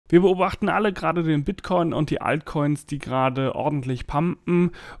Wir beobachten alle gerade den Bitcoin und die Altcoins, die gerade ordentlich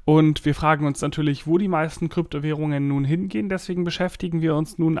pumpen, und wir fragen uns natürlich, wo die meisten Kryptowährungen nun hingehen. Deswegen beschäftigen wir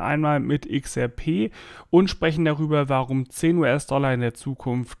uns nun einmal mit XRP und sprechen darüber, warum 10 US-Dollar in der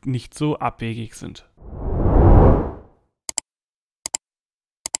Zukunft nicht so abwegig sind.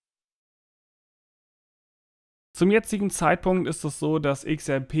 Zum jetzigen Zeitpunkt ist es so, dass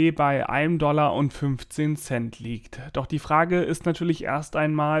XRP bei $1,15 liegt. Doch die Frage ist natürlich erst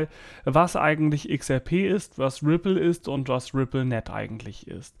einmal, was eigentlich XRP ist, was Ripple ist und was RippleNet eigentlich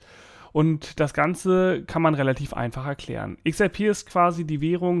ist. Und das Ganze kann man relativ einfach erklären. XRP ist quasi die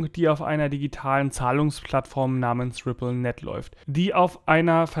Währung, die auf einer digitalen Zahlungsplattform namens RippleNet läuft, die auf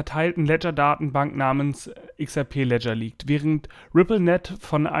einer verteilten Ledger-Datenbank namens XRP Ledger liegt. Während RippleNet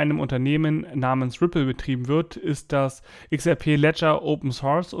von einem Unternehmen namens Ripple betrieben wird, ist das XRP Ledger Open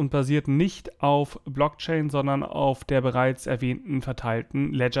Source und basiert nicht auf Blockchain, sondern auf der bereits erwähnten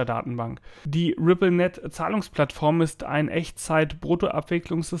verteilten Ledger-Datenbank. Die RippleNet Zahlungsplattform ist ein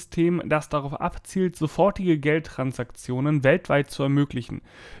Echtzeit-Bruttoabwicklungssystem, das darauf abzielt, sofortige Geldtransaktionen weltweit zu ermöglichen.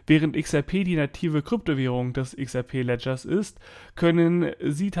 Während XRP die native Kryptowährung des XRP Ledgers ist, können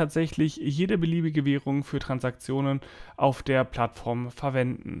Sie tatsächlich jede beliebige Währung für Transaktionen auf der Plattform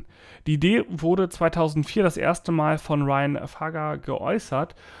verwenden. Die Idee wurde 2004 das erste Mal von Ryan Fager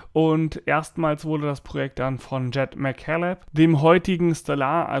geäußert und erstmals wurde das Projekt dann von Jed McCaleb, dem heutigen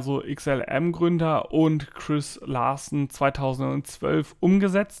Stellar, also XLM-Gründer, und Chris Larsen 2012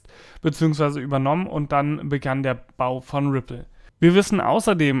 umgesetzt bzw. übernommen, und dann begann der Bau von Ripple. Wir wissen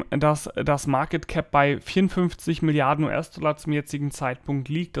außerdem, dass das Market Cap bei 54 Milliarden US-Dollar zum jetzigen Zeitpunkt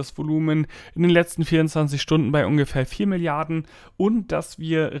liegt, das Volumen in den letzten 24 Stunden bei ungefähr 4 Milliarden und dass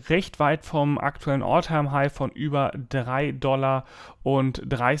wir recht weit vom aktuellen All-Time-High von über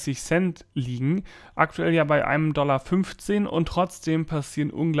 $3,30 liegen. Aktuell ja bei $1,15 und trotzdem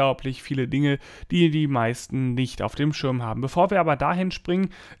passieren unglaublich viele Dinge, die die meisten nicht auf dem Schirm haben. Bevor wir aber dahin springen,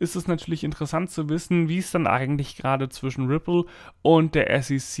 ist es natürlich interessant zu wissen, wie es dann eigentlich gerade zwischen Ripple und der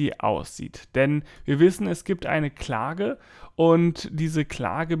SEC aussieht. Denn wir wissen, es gibt eine Klage und diese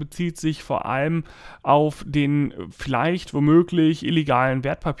Klage bezieht sich vor allem auf den vielleicht womöglich illegalen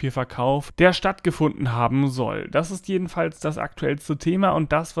Wertpapierverkauf, der stattgefunden haben soll. Das ist jedenfalls das aktuellste Thema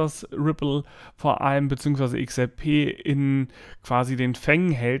und das, was Ripple vor allem bzw. XRP in quasi den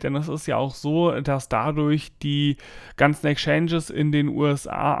Fängen hält. Denn es ist ja auch so, dass dadurch die ganzen Exchanges in den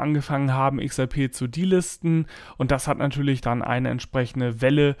USA angefangen haben, XRP zu delisten, und das hat natürlich dann eine entsprechende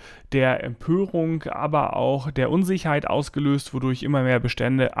Welle der Empörung, aber auch der Unsicherheit ausgelöst, wodurch immer mehr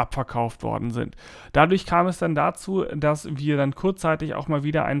Bestände abverkauft worden sind. Dadurch kam es dann dazu, dass wir dann kurzzeitig auch mal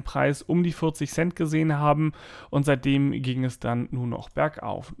wieder einen Preis um die 40 Cent gesehen haben und seitdem ging es dann nur noch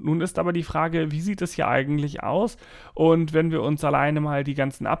bergauf. Nun ist aber die Frage, wie sieht es hier eigentlich aus? Und wenn wir uns alleine mal die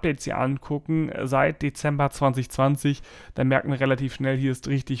ganzen Updates hier angucken, seit Dezember 2020, dann merken wir relativ schnell, hier ist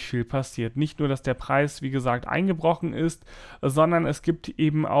richtig viel passiert. Nicht nur, dass der Preis, wie gesagt, eingebrochen ist, sondern es gibt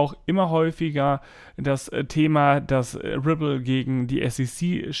eben auch immer häufiger das Thema, dass Ripple gegen die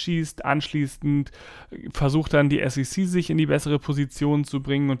SEC schießt. Anschließend versucht dann die SEC sich in die bessere Position zu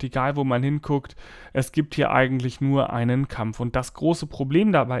bringen und egal, wo man hinguckt, es gibt hier eigentlich nur einen Kampf. Und das große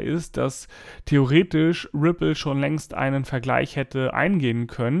Problem dabei ist, dass theoretisch Ripple schon längst einen Vergleich hätte eingehen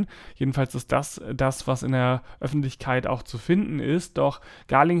können. Jedenfalls ist das, was in der Öffentlichkeit auch zu finden ist. Doch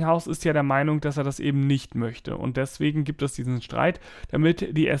Garlinghouse ist ja der Meinung, dass er das eben nicht möchte. Und deswegen gibt es diesen Streit,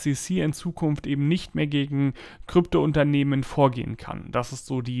 damit die SEC in Zukunft eben nicht mehr gegen Kryptounternehmen vorgehen kann. Das ist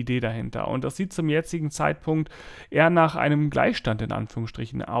so die Idee dahinter. Und das sieht zum jetzigen Zeitpunkt eher nach einem Gleichstand in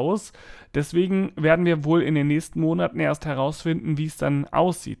Anführungsstrichen aus. Deswegen werden wir wohl in den nächsten Monaten erst herausfinden, wie es dann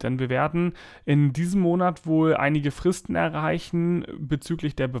aussieht. Denn wir werden in diesem Monat wohl einige Fristen erreichen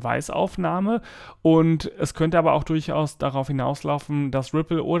bezüglich der Beweisaufnahme. Und es könnte aber auch durchaus darauf hinauslaufen, dass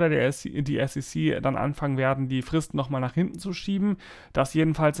Ripple oder die SEC dann anfangen werden, die Fristen nochmal nach hinten zu schieben. Das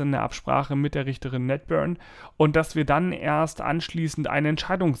jedenfalls in der Absprache mit der Richterin Netburn. Und dass wir dann erst anschließend eine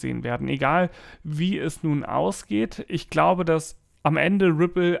Entscheidung sehen werden. Egal, wie es nun ausgeht. Ich glaube, dass am Ende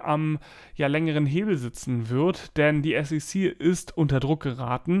Ripple am längeren Hebel sitzen wird, denn die SEC ist unter Druck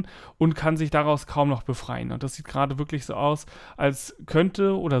geraten und kann sich daraus kaum noch befreien. Und das sieht gerade wirklich so aus, als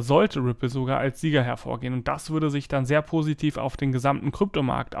könnte oder sollte Ripple sogar als Sieger hervorgehen. Und das würde sich dann sehr positiv auf den gesamten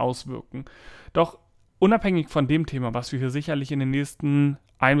Kryptomarkt auswirken. Doch unabhängig von dem Thema, was wir hier sicherlich in den nächsten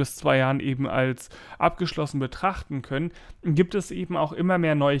 1 bis 2 Jahren eben als abgeschlossen betrachten können, gibt es eben auch immer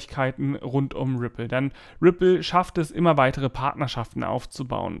mehr Neuigkeiten rund um Ripple. Denn Ripple schafft es, immer weitere Partnerschaften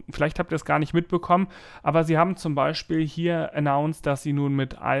aufzubauen. Vielleicht habt ihr es gar nicht mitbekommen, aber sie haben zum Beispiel hier announced, dass sie nun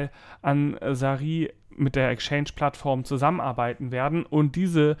mit Al-Ansari mit der Exchange-Plattform zusammenarbeiten werden und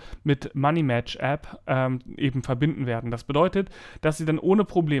diese mit Money Match App eben verbinden werden. Das bedeutet, dass sie dann ohne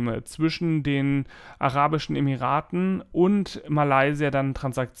Probleme zwischen den Arabischen Emiraten und Malaysia dann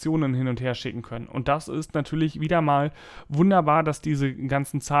Transaktionen hin und her schicken können. Und das ist natürlich wieder mal wunderbar, dass diese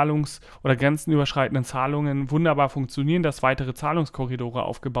ganzen oder grenzenüberschreitenden Zahlungen wunderbar funktionieren, dass weitere Zahlungskorridore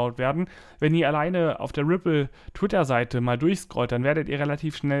aufgebaut werden. Wenn ihr alleine auf der Ripple Twitter-Seite mal durchscrollt, dann werdet ihr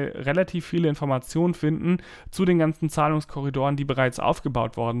relativ schnell relativ viele Informationen finden zu den ganzen Zahlungskorridoren, die bereits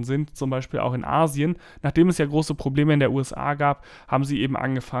aufgebaut worden sind, zum Beispiel auch in Asien. Nachdem es ja große Probleme in der USA gab, haben sie eben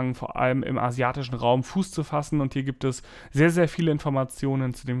angefangen, vor allem im asiatischen Raum Fuß zu fassen und hier gibt es sehr, sehr viele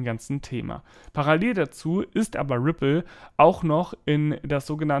Informationen zu dem ganzen Thema. Parallel dazu ist aber Ripple auch noch in das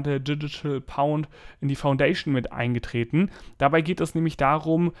sogenannte Digital Pound, in die Foundation mit eingetreten. Dabei geht es nämlich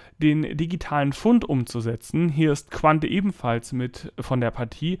darum, den digitalen Pfund umzusetzen. Hier ist Quante ebenfalls mit von der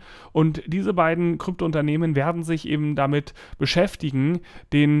Partie und diese beiden Kryptounternehmen werden sich eben damit beschäftigen,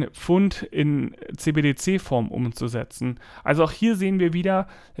 den Pfund in CBDC-Form umzusetzen. Also auch hier sehen wir wieder,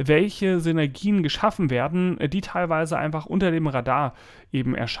 welche Synergien geschaffen werden, die teilweise einfach unter dem Radar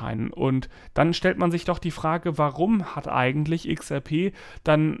eben erscheinen. Und dann stellt man sich doch die Frage, warum hat eigentlich XRP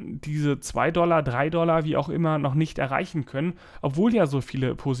dann diese $2, $3, wie auch immer, noch nicht erreichen können, obwohl ja so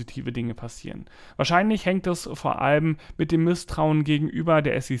viele positive Dinge passieren. Wahrscheinlich hängt es vor allem mit dem Misstrauen gegenüber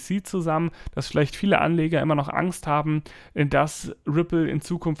der SEC zusammen, dass vielleicht viele Anleger immer noch Angst haben, dass Ripple in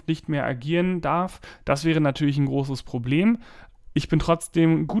Zukunft nicht mehr agieren darf. Das wäre natürlich ein großes Problem. Ich bin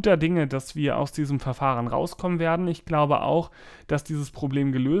trotzdem guter Dinge, dass wir aus diesem Verfahren rauskommen werden. Ich glaube auch, dass dieses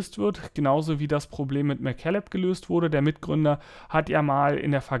Problem gelöst wird, genauso wie das Problem mit McCaleb gelöst wurde. Der Mitgründer hat ja mal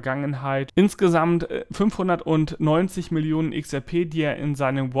in der Vergangenheit insgesamt 590 Millionen XRP, die er in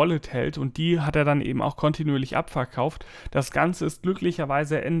seinem Wallet hält und die hat er dann eben auch kontinuierlich abverkauft. Das Ganze ist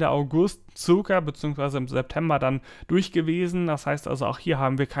glücklicherweise Ende August circa, beziehungsweise im September dann durch gewesen. Das heißt also, auch hier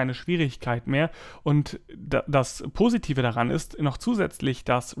haben wir keine Schwierigkeit mehr und das Positive daran ist, noch zusätzlich,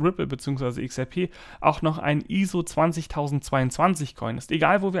 dass Ripple bzw. XRP auch noch ein ISO 20022 Coin ist.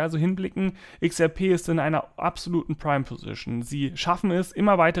 Egal, wo wir also hinblicken, XRP ist in einer absoluten Prime Position. Sie schaffen es,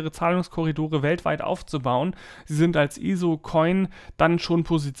 immer weitere Zahlungskorridore weltweit aufzubauen. Sie sind als ISO Coin dann schon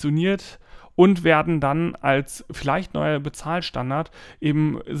positioniert und werden dann als vielleicht neuer Bezahlstandard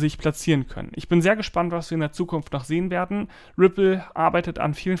eben sich platzieren können. Ich bin sehr gespannt, was wir in der Zukunft noch sehen werden. Ripple arbeitet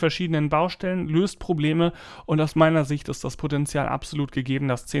an vielen verschiedenen Baustellen, löst Probleme und aus meiner Sicht ist das Potenzial absolut gegeben,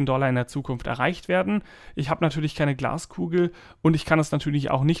 dass $10 in der Zukunft erreicht werden. Ich habe natürlich keine Glaskugel und ich kann es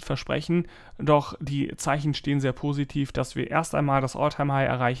natürlich auch nicht versprechen, doch die Zeichen stehen sehr positiv, dass wir erst einmal das All-Time-High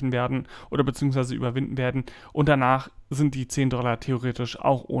erreichen werden oder beziehungsweise überwinden werden und danach sind die $10 theoretisch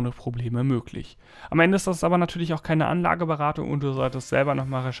auch ohne Probleme möglich. Am Ende ist das aber natürlich auch keine Anlageberatung und du solltest selber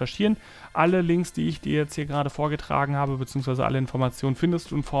nochmal recherchieren. Alle Links, die ich dir jetzt hier gerade vorgetragen habe, beziehungsweise alle Informationen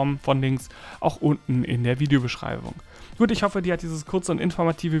findest du in Form von Links auch unten in der Videobeschreibung. Gut, ich hoffe, dir hat dieses kurze und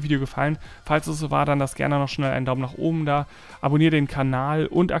informative Video gefallen. Falls es so war, dann lass gerne noch schnell einen Daumen nach oben da, abonniere den Kanal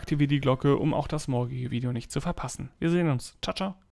und aktiviere die Glocke, um auch das morgige Video nicht zu verpassen. Wir sehen uns. Ciao, ciao.